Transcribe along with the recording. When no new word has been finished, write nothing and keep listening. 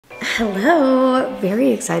Hello, very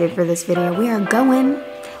excited for this video. We are going,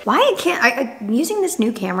 I'm using this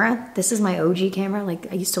new camera. This is my OG camera.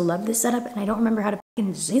 Like I used to love this setup and I don't remember how to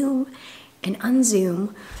fucking zoom and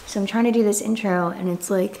unzoom. So I'm trying to do this intro and it's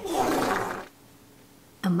like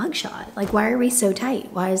a mugshot. Like why are we so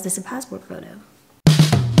tight? Why is this a passport photo?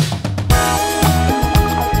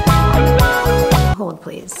 Hold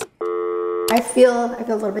please. I feel a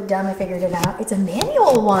little bit dumb. I figured it out. It's a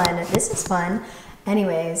manual one. This is fun.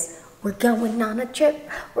 Anyways, we're going on a trip.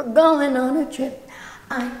 We're going on a trip.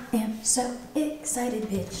 I am so excited,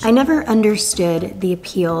 bitch. I never understood the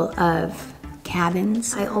appeal of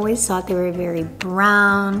cabins. I always thought they were very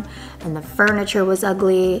brown and the furniture was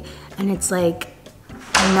ugly and it's like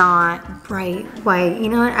not bright white. You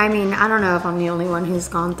know what? I mean, I don't know if I'm the only one who's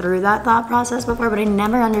gone through that thought process before, but I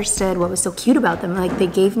never understood what was so cute about them. Like they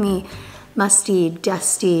gave me musty,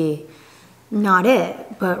 dusty, not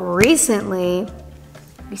it. But recently,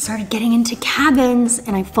 we started getting into cabins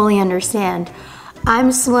and I fully understand.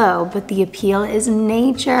 I'm slow, but the appeal is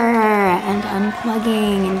nature and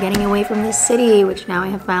unplugging and getting away from the city, which now I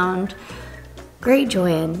have found great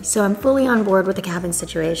joy in. So I'm fully on board with the cabin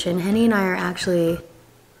situation. Henny and I are actually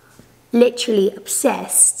literally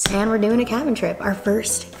obsessed and we're doing a cabin trip. Our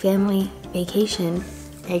first family vacation,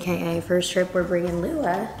 AKA first trip we're bringing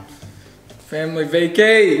Lua. Family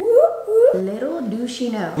vacay. Little do she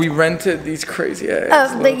know. We rented these crazy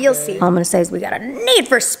ass. But you'll see. All I'm gonna say is we got a need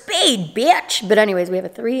for speed, bitch. But anyways, we have a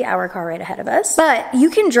 3-hour car ride ahead of us. But you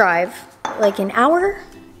can drive like an hour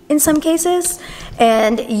in some cases,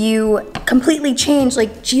 and you completely change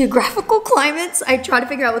like geographical climates. I try to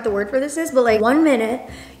figure out what the word for this is, but like 1 minute,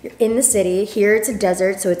 you're in the city. Here it's a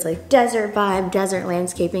desert, so it's like desert vibe, desert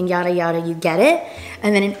landscaping, yada yada, you get it.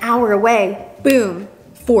 And then an hour away, boom,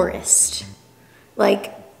 forest.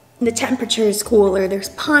 Like, the temperature is cooler. There's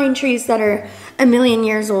pine trees that are 1,000,000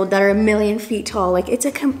 years old, that are 1,000,000 feet tall. Like it's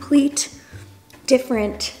a complete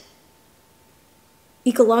different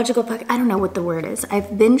ecological, I don't know what the word is.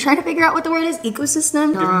 I've been trying to figure out what the word is,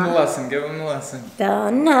 ecosystem. Give him the lesson, give him the lesson.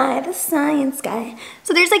 Don't know, the science guy.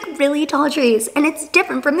 So there's like really tall trees and it's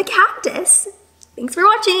different from the cactus. Thanks for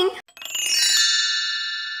watching.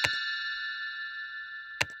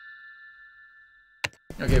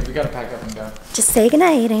 Okay, we gotta pack up and go. Just say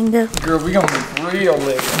goodnight and go. Girl, we gonna be real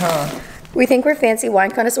late, huh? We think we're fancy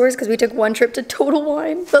wine connoisseurs because we took one trip to Total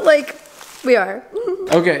Wine, but like, we are.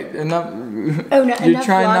 Okay, enough. Oh no, you're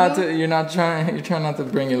trying not to. You're trying not to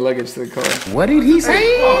bring your luggage to the car. What did he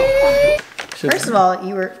say? First of all,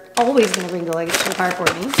 you were always gonna bring the luggage to the car for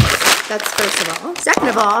me. That's first of all. Second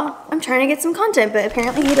of all, I'm trying to get some content, but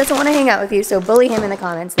apparently he doesn't want to hang out with you, so bully him in the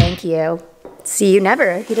comments. Thank you. See you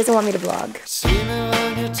never. He doesn't want me to vlog.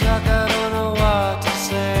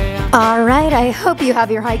 Alright, I hope you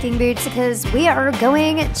have your hiking boots because we are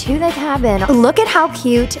going to the cabin. Look at how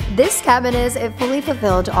cute this cabin is. It fully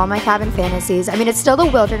fulfilled all my cabin fantasies. I mean, it's still the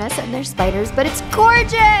wilderness and there's spiders, but it's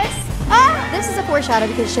gorgeous! Ah, this is a foreshadow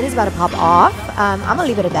because shit is about to pop off. I'm gonna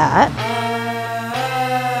leave it at that.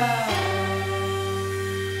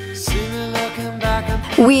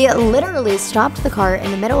 We literally stopped the car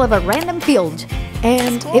in the middle of a random field.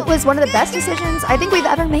 And it was one of the best decisions I think we've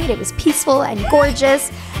ever made. It was peaceful and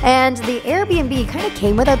gorgeous. And the Airbnb kind of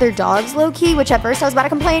came with other dogs low-key, which at first I was about to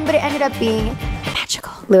complain, but it ended up being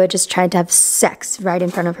magical. Lua just tried to have sex right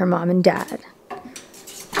in front of her mom and dad.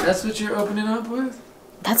 That's what you're opening up with?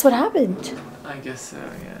 That's what happened. I guess so,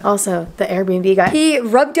 yeah. Also, the Airbnb guy, he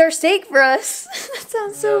rubbed our steak for us. That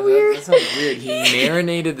sounds so weird. That sounds weird. He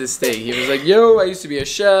marinated the steak. He was like, yo, I used to be a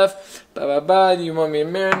chef. Blah, blah, blah. You want me to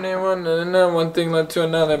marinate one? No, no, no. One thing led to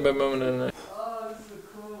another. Blah, blah, blah, blah. Oh, this is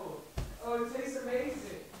cool. Oh, it tastes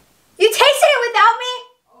amazing. You tasted it without me?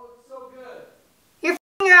 Oh, it's so good. You're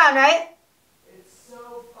f***ing around, right? It's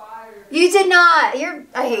so fire. You did not.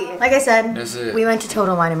 I hate you. Like I said, we went to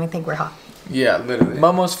Total Wine and we think we're hot. Yeah, literally.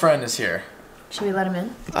 Momo's friend is here. Should we let him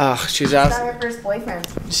in? She's That's asking. her first boyfriend.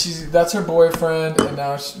 That's her boyfriend, and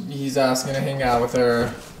now he's asking to hang out with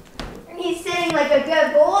her. And he's sitting like a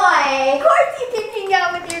good boy. Of course you can hang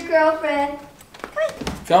out with your girlfriend. Come on.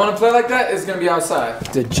 If y'all want to play like that, it's gonna be outside.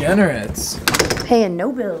 Degenerates. Paying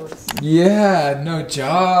no bills. Yeah, no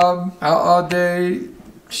job. Out all day,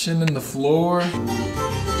 shitting in the floor.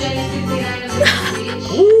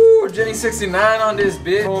 Ooh, Jenny 69 on this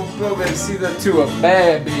bitch. Oh, baby, see that to a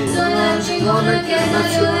bad bitch.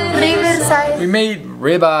 We made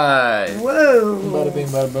ribeye. Whoa. Bada bing,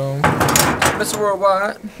 bada boom. Mr.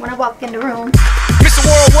 Worldwide. When I walk in the room. Mr.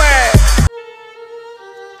 Worldwide.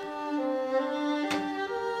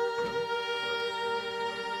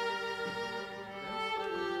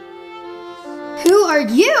 Who are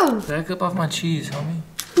you? Back up off my cheese, homie.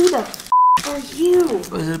 Who the f are you?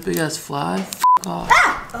 Was it a big ass fly? F off.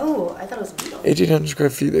 Ah! Oh, I thought it was a beetle. 1,800 square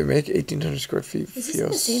feet. They make 1,800 square feet. Is this in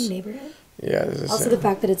the same neighborhood? Yeah, this is Also the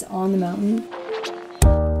fact that it's on the mountain.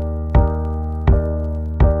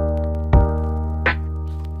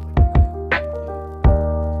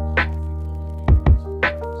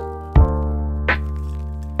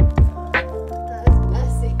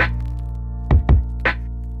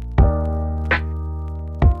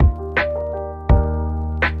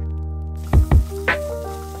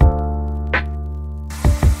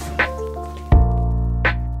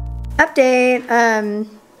 Update.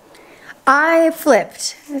 I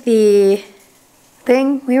flipped the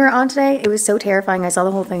thing we were on today. It was so terrifying. I saw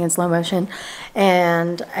the whole thing in slow motion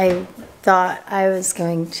and I thought I was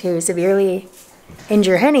going to severely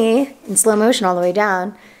injure Henny in slow motion all the way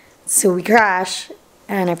down. So we crash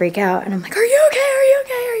and I freak out and I'm like, are you okay? Are you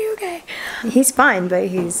okay? Are you okay? He's fine, but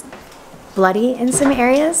he's bloody in some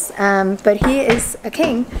areas. But he is a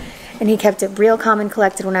king. And he kept it real calm and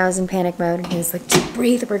collected when I was in panic mode. And he was like, just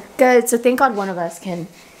breathe, we're good. So thank God one of us can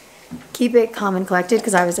keep it calm and collected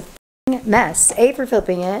because I was a mess. A, for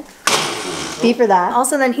flipping it. B, for that.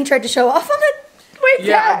 Also, then he tried to show off on the way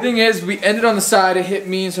Yeah, back. the thing is, we ended on the side, it hit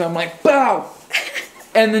me, so I'm like, bow!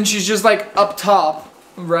 And then she's just like up top,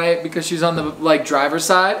 right? Because she's on the like driver's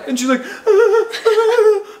side. And she's like,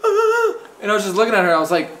 and I was just looking at her, I was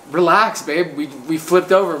like, relax, babe. We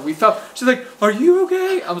flipped over, we fell. She's like, are you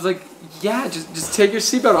okay? I was like, yeah, just take your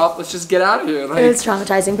seatbelt off. Let's just get out of here. Like, it was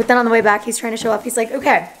traumatizing. But then on the way back, he's trying to show off. He's like,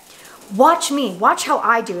 okay, watch me. Watch how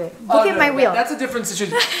I do it. Look at my wheel. That's a different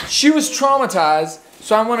situation. She was traumatized,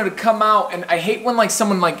 so I wanted to come out. And I hate when like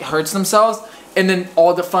someone like hurts themselves, and then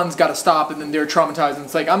all the fun's got to stop, and then they're traumatized. And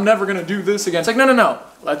it's like, I'm never gonna do this again. It's like, no.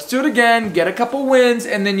 Let's do it again. Get a couple wins,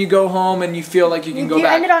 and then you go home, and you feel like you can go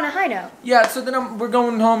back. You ended on a high note. Yeah. So then we're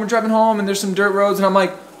going home. We're driving home, and there's some dirt roads, and I'm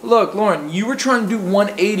like, look, Lauren, you were trying to do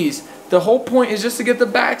 180s. The whole point is just to get the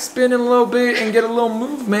back spinning a little bit and get a little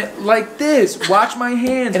movement like this. Watch my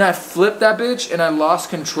hands. And I flipped that bitch and I lost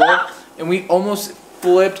control. And we almost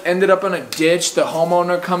flipped, ended up in a ditch. The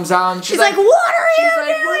homeowner comes out and she's like, what are you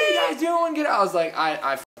doing? What are you guys doing? Get out. I was like,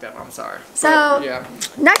 I fucked up. I'm sorry. So, but, yeah.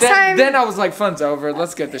 next time. Then I was like, fun's over.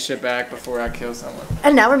 Let's get this shit back before I kill someone.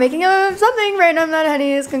 And now we're making something random that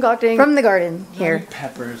Henny is concocting from the garden here. I need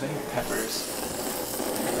peppers.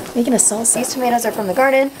 Making a salsa. These tomatoes are from the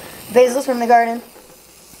garden. Basil's from the garden.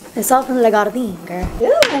 It's all from the garden, girl.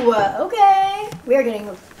 Ooh, okay. We are getting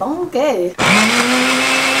funky.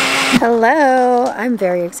 Hello. I'm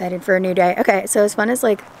very excited for a new day. Okay, so as fun as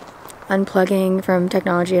like unplugging from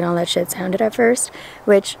technology and all that shit sounded at first,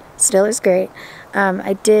 which still is great,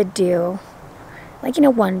 I did do like, you know,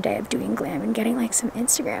 one day of doing glam and getting like some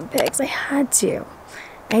Instagram pics. I had to.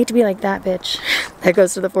 I hate to be like that bitch that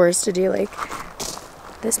goes to the forest to do like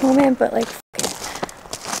this moment, but like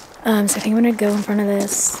so I think I'm gonna go in front of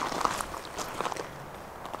this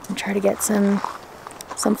and try to get some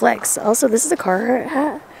flex. Also, this is a Carhartt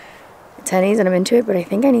hat. It's Henny's and I'm into it, but I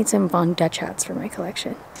think I need some Von Dutch hats for my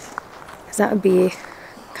collection. Because that would be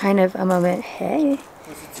kind of a moment. Hey.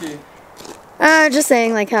 What's the tea? Just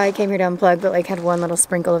saying like how I came here to unplug, but like had one little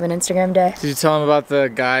sprinkle of an Instagram day. Did you tell him about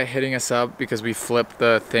the guy hitting us up because we flipped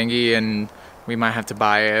the thingy and we might have to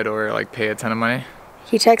buy it or like pay a ton of money?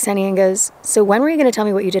 He texts Henny and goes, so when were you going to tell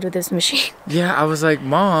me what you did with this machine? Yeah, I was like,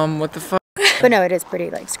 Mom, what the fuck? But no, it is pretty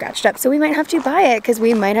like scratched up. So we might have to buy it because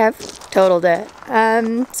we might have totaled it.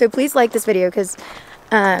 So please like this video because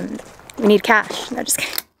we need cash. No, just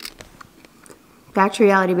kidding. Back to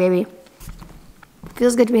reality, baby.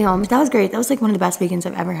 Feels good to be home. That was great. That was like one of the best weekends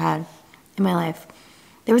I've ever had in my life.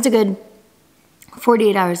 There was a good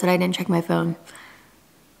 48 hours that I didn't check my phone,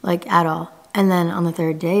 like at all. And then on the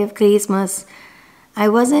third day of Christmas, I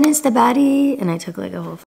was in Instabody, and I took like a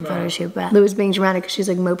whole photo shoot. But Lou was being dramatic because she's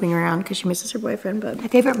like moping around because she misses her boyfriend. But my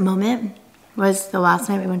favorite moment was the last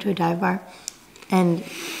night we went to a dive bar, and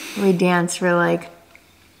we danced for like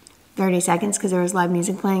 30 seconds because there was live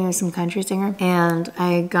music playing. It was some country singer, and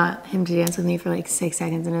I got him to dance with me for like 6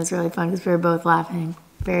 seconds, and it was really fun because we were both laughing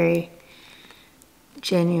very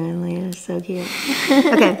genuinely. It was so cute.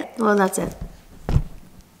 Okay, well that's it.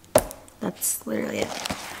 That's literally it.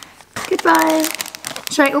 Goodbye.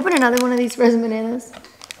 Should I open another one of these frozen bananas?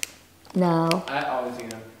 No. I always eat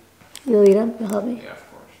them. You'll eat them? You'll help me? Yeah,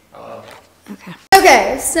 of course. I love them. Okay.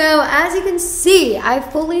 Okay, so as you can see, I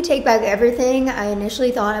fully take back everything. I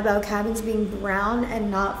initially thought about cabins being brown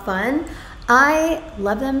and not fun. I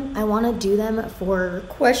love them. I want to do them for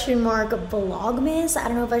Vlogmas. I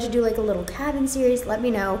don't know if I should do like a little cabin series. Let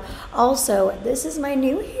me know. Also, this is my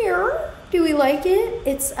new hair. Do we like it?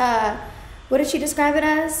 It's, what did she describe it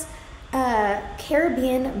as?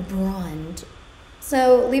 Caribbean Blonde.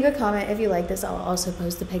 So leave a comment if you like this. I'll also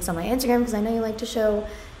post the pics on my Instagram because I know you like to show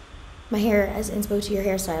my hair as inspo to your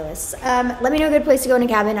hairstylist. Let me know a good place to go in a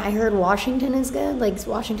cabin. I heard Washington is good, like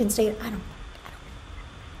Washington State. I don't know.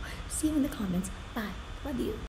 See you in the comments. Bye. Love you.